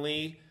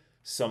definitely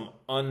some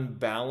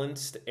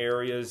unbalanced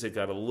areas. It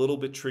got a little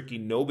bit tricky.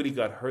 Nobody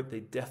got hurt. They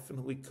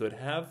definitely could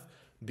have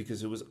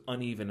because it was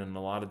uneven in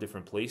a lot of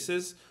different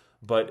places.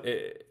 But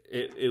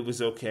it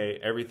was okay.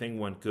 Everything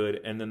went good.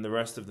 And then the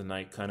rest of the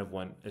night kind of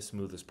went as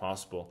smooth as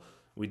possible.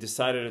 We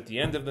decided at the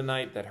end of the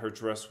night that her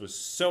dress was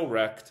so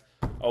wrecked.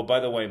 Oh,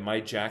 by the way, my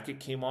jacket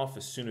came off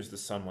as soon as the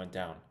sun went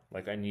down.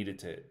 Like I needed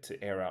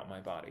to air out my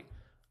body,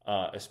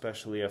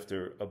 especially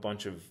after a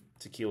bunch of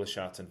tequila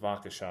shots and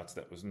vodka shots.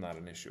 That was not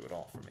an issue at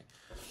all for me.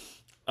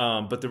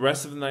 But the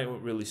rest of the night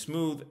went really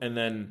smooth. And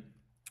then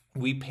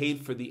we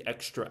paid for the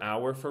extra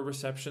hour for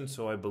reception.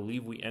 So I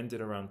believe we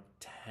ended around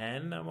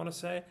 10, I want to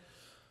say.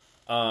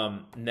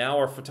 Now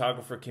our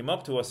photographer came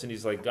up to us and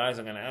he's like, guys,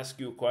 I'm going to ask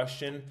you a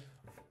question.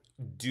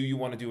 Do you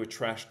want to do a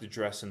trash the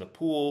dress in the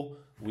pool?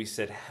 We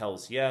said,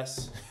 hell's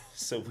yes.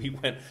 So we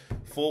went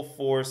full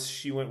force.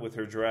 She went with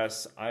her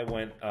dress. I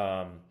went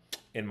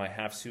in my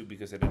half suit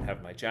because I didn't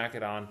have my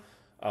jacket on.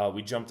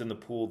 We jumped in the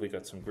pool. They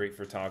got some great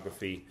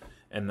photography.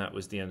 And that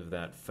was the end of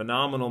that.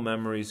 Phenomenal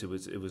memories. It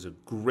was a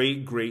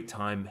great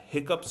time.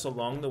 Hiccups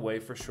along the way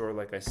for sure.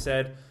 Like I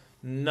said,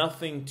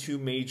 nothing too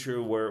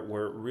major where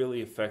it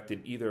really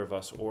affected either of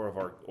us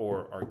or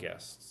our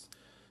guests.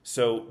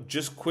 So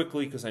just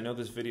quickly, because I know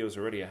this video is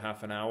already a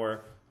half an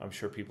hour, I'm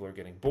sure people are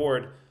getting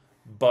bored,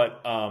 but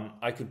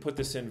I can put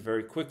this in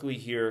very quickly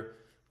here.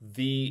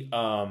 The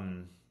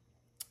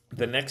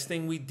next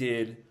thing we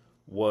did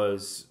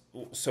was,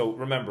 so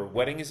remember,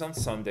 wedding is on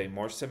Sunday,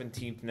 March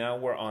 17th. Now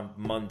we're on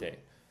Monday.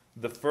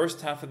 The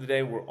first half of the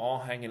day, we're all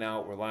hanging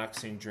out,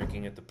 relaxing,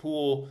 drinking at the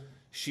pool.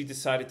 She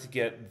decided to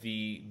get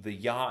the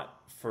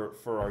yacht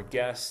for our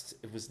guests.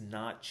 It was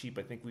not cheap.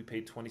 I think we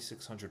paid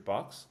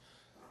 $2,600.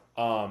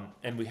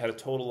 And we had a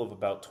total of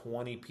about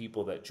 20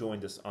 people that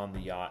joined us on the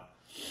yacht.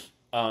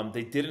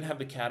 They didn't have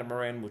the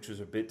catamaran, which was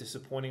a bit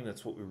disappointing.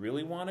 That's what we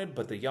really wanted,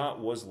 but the yacht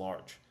was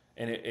large,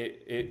 and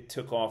it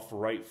took off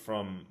right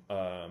from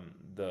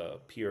the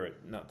pier,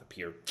 not the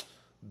pier,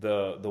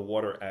 the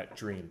water at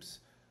Dreams.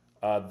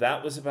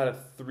 That was about a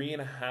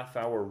 3.5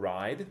 hour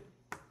ride.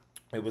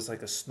 It was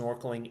like a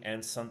snorkeling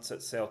and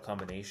sunset sail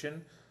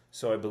combination.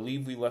 So I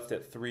believe we left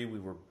at 3. We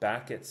were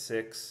back at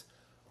 6.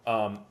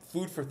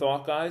 Food for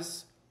thought,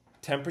 guys.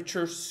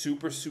 Temperature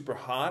super, super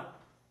hot.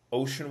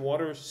 Ocean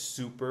water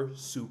super,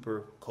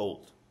 super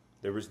cold.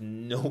 There was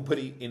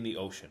nobody in the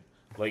ocean.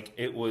 Like,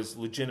 it was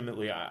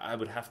legitimately, I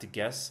would have to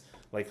guess,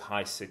 like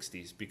high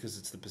 60s because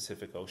it's the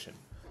Pacific Ocean.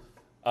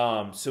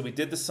 So we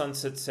did the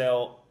sunset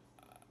sail.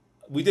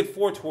 We did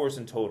 4 tours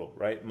in total,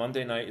 right?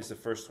 Monday night is the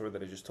first tour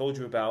that I just told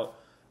you about.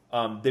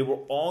 They were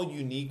all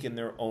unique in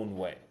their own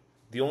way.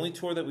 The only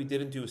tour that we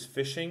didn't do is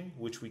fishing,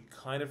 which we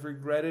kind of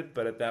regretted,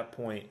 but at that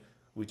point,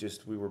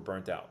 we were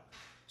burnt out.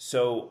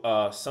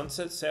 So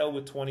sunset sail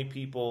with 20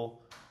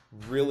 people,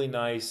 really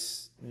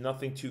nice,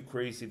 nothing too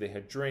crazy. They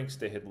had drinks,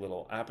 they had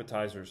little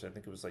appetizers. I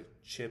think it was like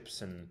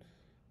chips and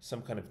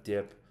some kind of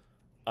dip.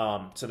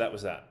 So that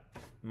was that.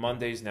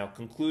 Monday's now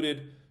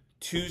concluded.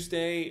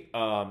 Tuesday,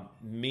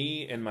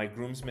 me and my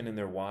groomsmen and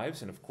their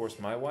wives, and of course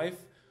my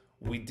wife,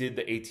 we did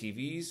the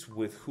ATVs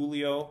with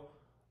Julio.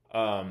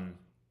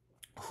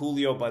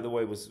 Julio, by the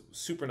way, was a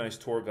super nice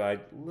tour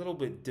guide. A little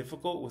bit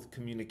difficult with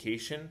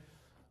communication,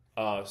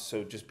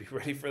 so just be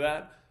ready for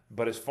that.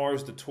 But as far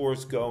as the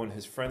tours go and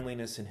his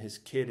friendliness, and his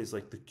kid is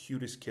like the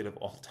cutest kid of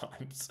all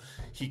times.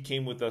 He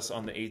came with us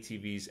on the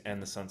ATVs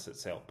and the sunset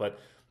sail. But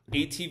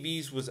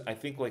ATVs was, I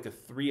think, like a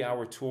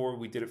 3-hour tour.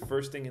 We did it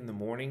first thing in the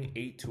morning,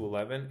 8 to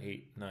 11.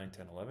 8, 9,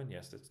 10, 11.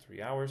 Yes, that's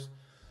 3 hours.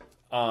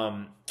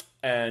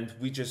 And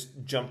we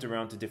just jumped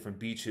around to different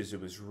beaches.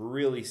 It was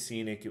really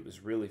scenic. It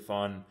was really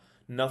fun.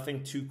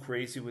 Nothing too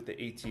crazy with the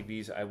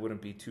ATVs. I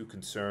wouldn't be too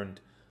concerned.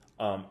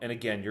 And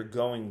again, you're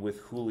going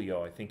with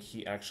Julio. I think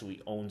he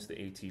actually owns the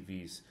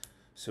ATVs.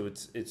 So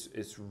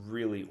it's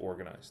really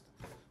organized.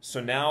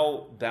 So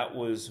now that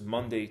was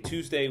Monday,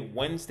 Tuesday,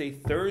 Wednesday,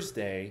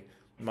 Thursday.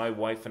 My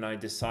wife and I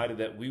decided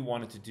that we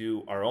wanted to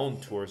do our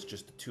own tours,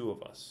 just the two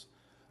of us.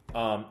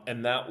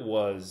 And that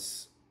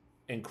was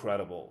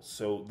incredible.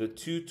 So the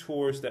 2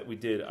 tours that we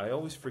did, I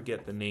always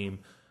forget the name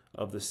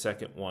of the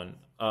second one.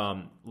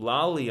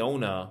 La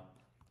Leona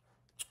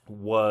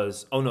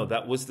was, oh no,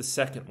 that was the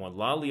second one.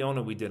 La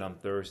Leona we did on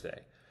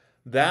Thursday.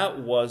 That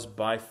was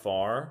by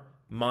far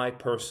my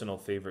personal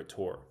favorite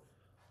tour.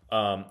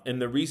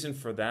 And the reason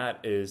for that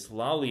is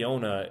La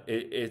Leona,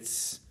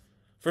 it's,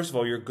 first of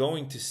all, you're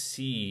going to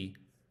see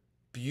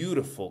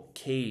beautiful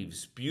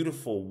caves,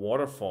 beautiful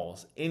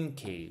waterfalls in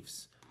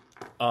caves.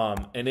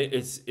 And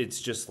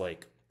it's just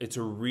like, it's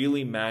a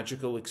really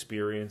magical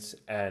experience,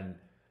 and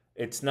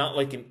it's not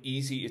like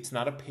it's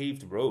not a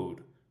paved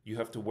road. You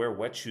have to wear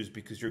wet shoes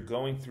because you're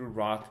going through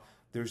rock.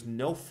 There's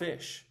no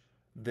fish.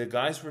 The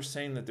guys were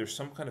saying that there's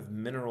some kind of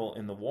mineral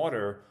in the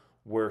water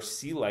where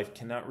sea life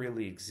cannot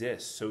really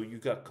exist. So you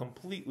got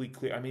completely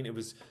clear. I mean, it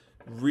was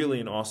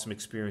really an awesome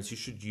experience. You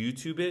should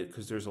YouTube it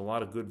because there's a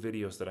lot of good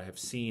videos that I have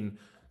seen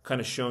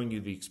kind of showing you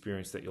the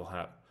experience that you'll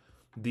have.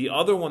 The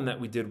other one that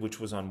we did, which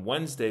was on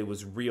Wednesday,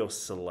 was Rio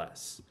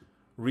Celeste.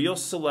 Rio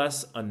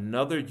Celeste,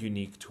 another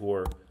unique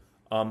tour.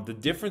 The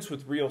difference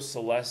with Rio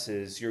Celeste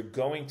is you're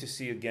going to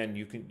see, again,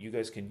 you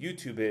guys can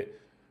YouTube it.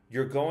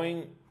 You're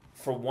going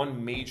for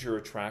one major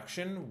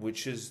attraction,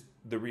 which is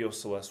the Rio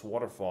Celeste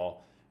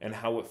waterfall, and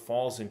how it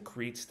falls and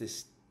creates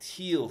this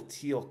teal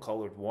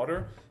colored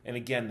water. And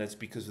again, that's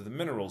because of the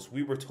minerals.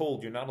 We were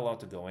told you're not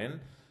allowed to go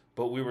in,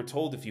 but we were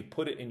told if you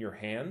put it in your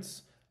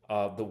hands,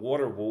 the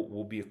water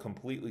will be a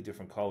completely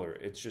different color.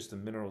 It's just the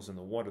minerals in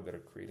the water that are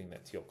creating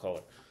that teal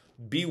color.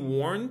 Be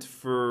warned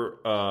for,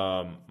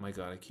 my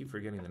God, I keep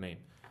forgetting the name.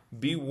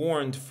 Be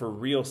warned for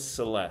Rio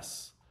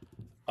Celeste.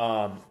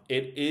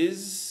 It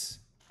is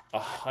a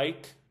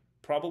hike,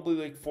 probably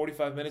like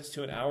 45 minutes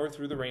to an hour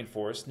through the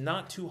rainforest.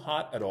 Not too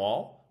hot at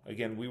all.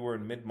 Again, we were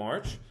in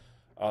mid-March.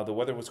 The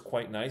weather was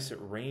quite nice. It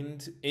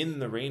rained in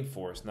the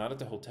rainforest, not at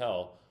the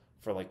hotel,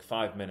 for like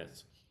 5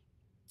 minutes.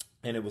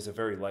 And it was a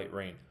very light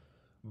rain.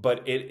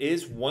 But it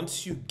is,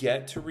 once you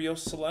get to Rio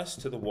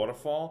Celeste, to the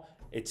waterfall,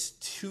 it's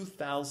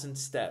 2,000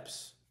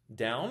 steps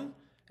down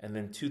and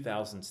then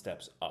 2,000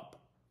 steps up.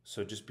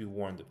 So just be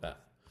warned of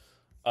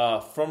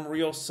that. From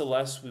Rio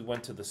Celeste, we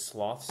went to the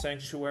Sloth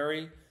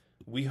Sanctuary.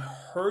 We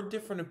heard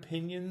different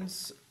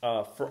opinions.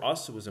 For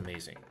us, it was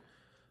amazing.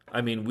 I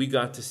mean, we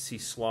got to see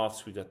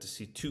sloths. We got to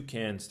see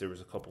toucans. There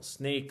was a couple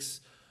snakes.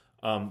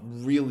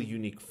 Really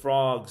unique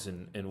frogs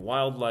and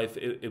wildlife.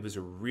 It was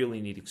a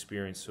really neat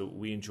experience, so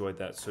we enjoyed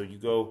that. So you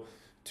go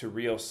to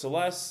Rio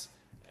Celeste,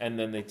 and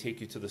then they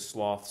take you to the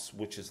sloths,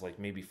 which is like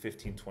maybe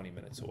 15, 20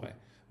 minutes away.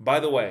 By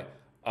the way,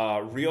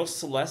 Rio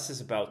Celeste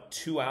is about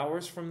 2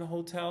 hours from the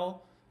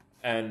hotel,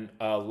 and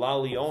La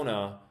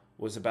Leona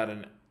was about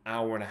an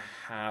hour and a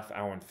half,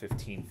 hour and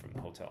 15 from the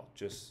hotel,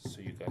 just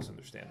so you guys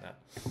understand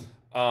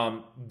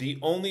that. The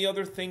only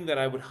other thing that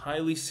I would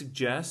highly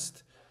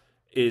suggest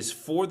is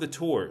for the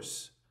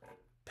tours,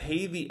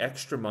 pay the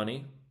extra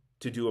money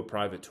to do a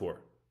private tour.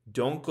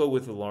 Don't go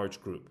with a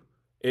large group.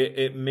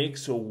 It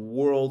makes a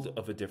world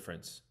of a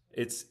difference.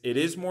 It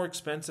is more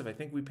expensive. I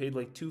think we paid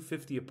like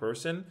 $250 a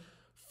person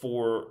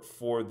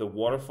for the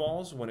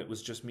waterfalls when it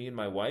was just me and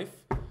my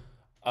wife.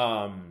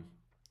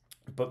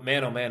 But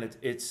man, oh man,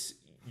 it's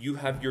you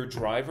have your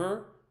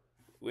driver.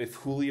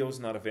 If Julio's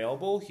not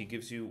available, he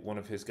gives you one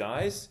of his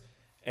guys,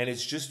 and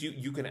it's just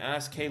you can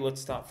ask, hey,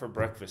 let's stop for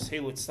breakfast. Hey,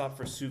 let's stop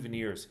for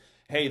souvenirs.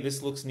 Hey,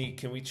 this looks neat.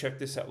 Can we check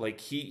this out? Like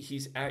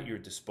he's at your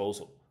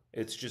disposal.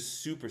 It's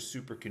just super,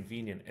 super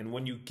convenient. And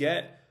when you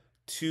get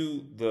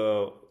to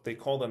they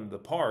call them the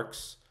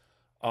parks,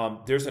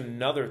 there's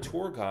another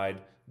tour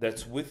guide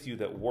that's with you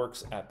that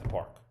works at the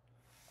park.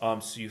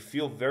 So you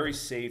feel very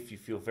safe. You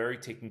feel very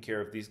taken care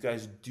of. These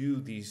guys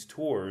do these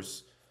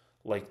tours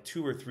like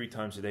 2 or 3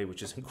 times a day,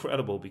 which is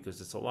incredible because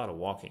it's a lot of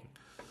walking.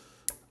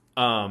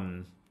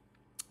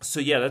 So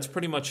yeah, that's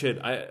pretty much it.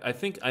 I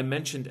think I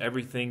mentioned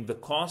everything. The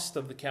cost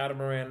of the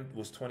catamaran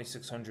was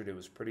 $2,600. It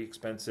was pretty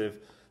expensive.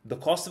 The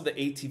cost of the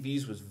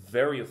ATVs was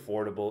very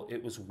affordable.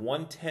 It was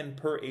 $110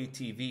 per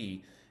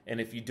ATV,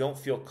 and if you don't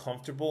feel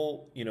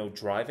comfortable,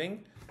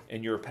 driving,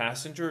 and you're a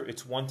passenger,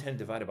 it's $110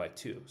 divided by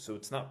 2. So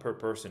it's not per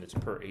person; it's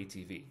per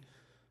ATV.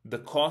 The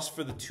cost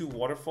for the 2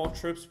 waterfall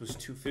trips was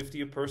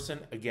 $250 a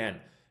person.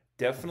 Again,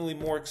 definitely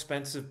more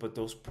expensive, but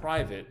those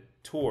private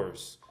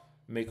tours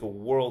make a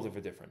world of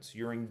a difference.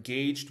 You're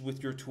engaged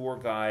with your tour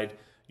guide.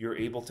 You're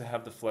able to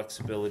have the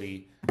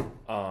flexibility,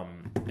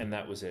 and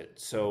that was it.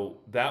 So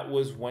that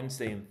was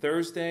Wednesday and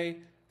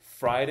Thursday.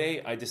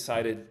 Friday, I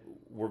decided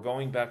we're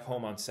going back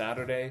home on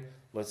Saturday.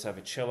 Let's have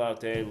a chill out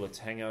day. Let's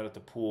hang out at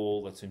the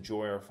pool. Let's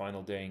enjoy our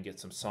final day and get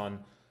some sun.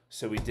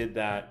 So we did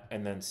that.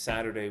 And then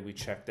Saturday we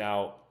checked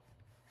out,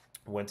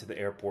 went to the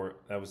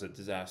airport. That was a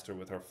disaster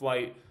with our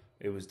flight.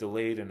 It was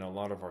delayed and a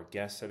lot of our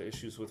guests had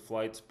issues with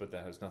flights, but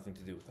that has nothing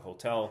to do with the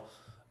hotel.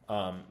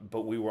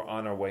 But we were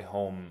on our way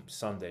home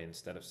Sunday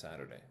instead of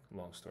Saturday,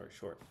 long story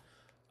short.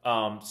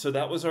 So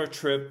that was our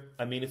trip.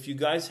 I mean, if you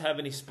guys have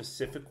any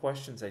specific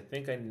questions, I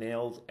think I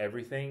nailed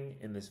everything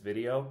in this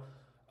video.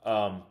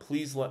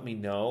 Please let me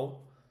know.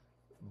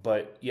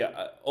 But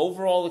yeah,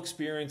 overall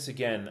experience,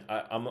 again,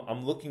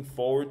 I'm looking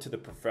forward to the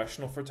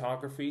professional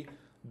photography.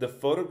 The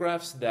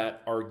photographs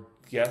that our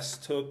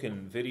guests took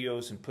and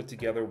videos and put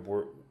together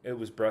it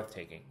was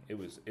breathtaking. It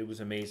was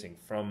amazing.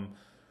 From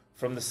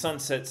the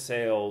sunset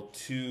sail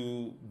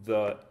to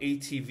the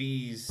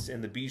ATVs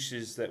and the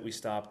beaches that we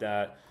stopped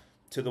at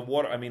to the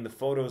water. I mean, the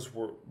photos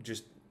were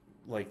just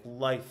like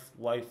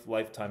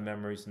lifetime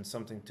memories and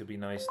something to be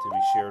nice to be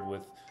shared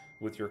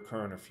with your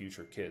current or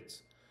future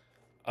kids.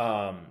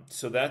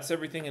 So that's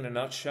everything in a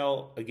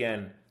nutshell.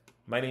 Again,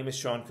 my name is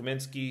Sean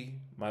Kaminsky.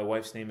 My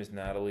wife's name is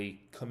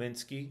Natalie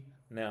Kaminsky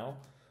now.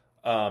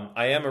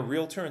 I am a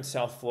realtor in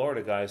South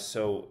Florida, guys.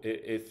 So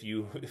if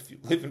you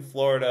live in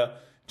Florida,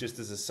 just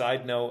as a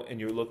side note, and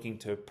you're looking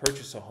to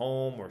purchase a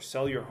home or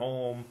sell your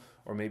home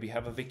or maybe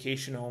have a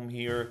vacation home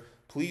here,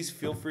 please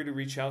feel free to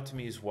reach out to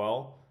me as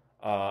well.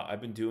 I've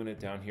been doing it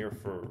down here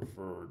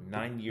for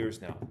 9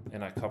 years now,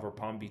 and I cover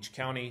Palm Beach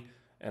County.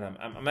 And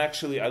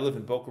I live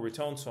in Boca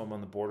Raton, so I'm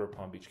on the border of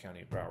Palm Beach County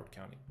and Broward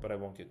County, but I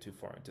won't get too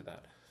far into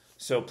that.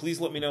 So please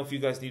let me know if you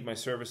guys need my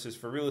services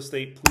for real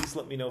estate. Please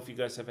let me know if you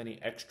guys have any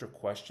extra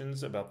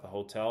questions about the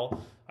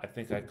hotel. I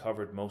think I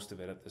covered most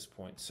of it at this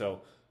point.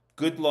 So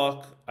good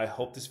luck. I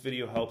hope this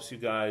video helps you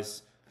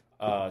guys.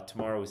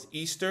 Tomorrow is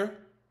Easter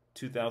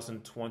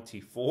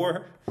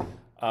 2024.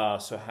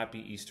 So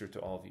happy Easter to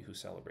all of you who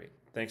celebrate.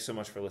 Thanks so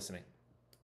much for listening.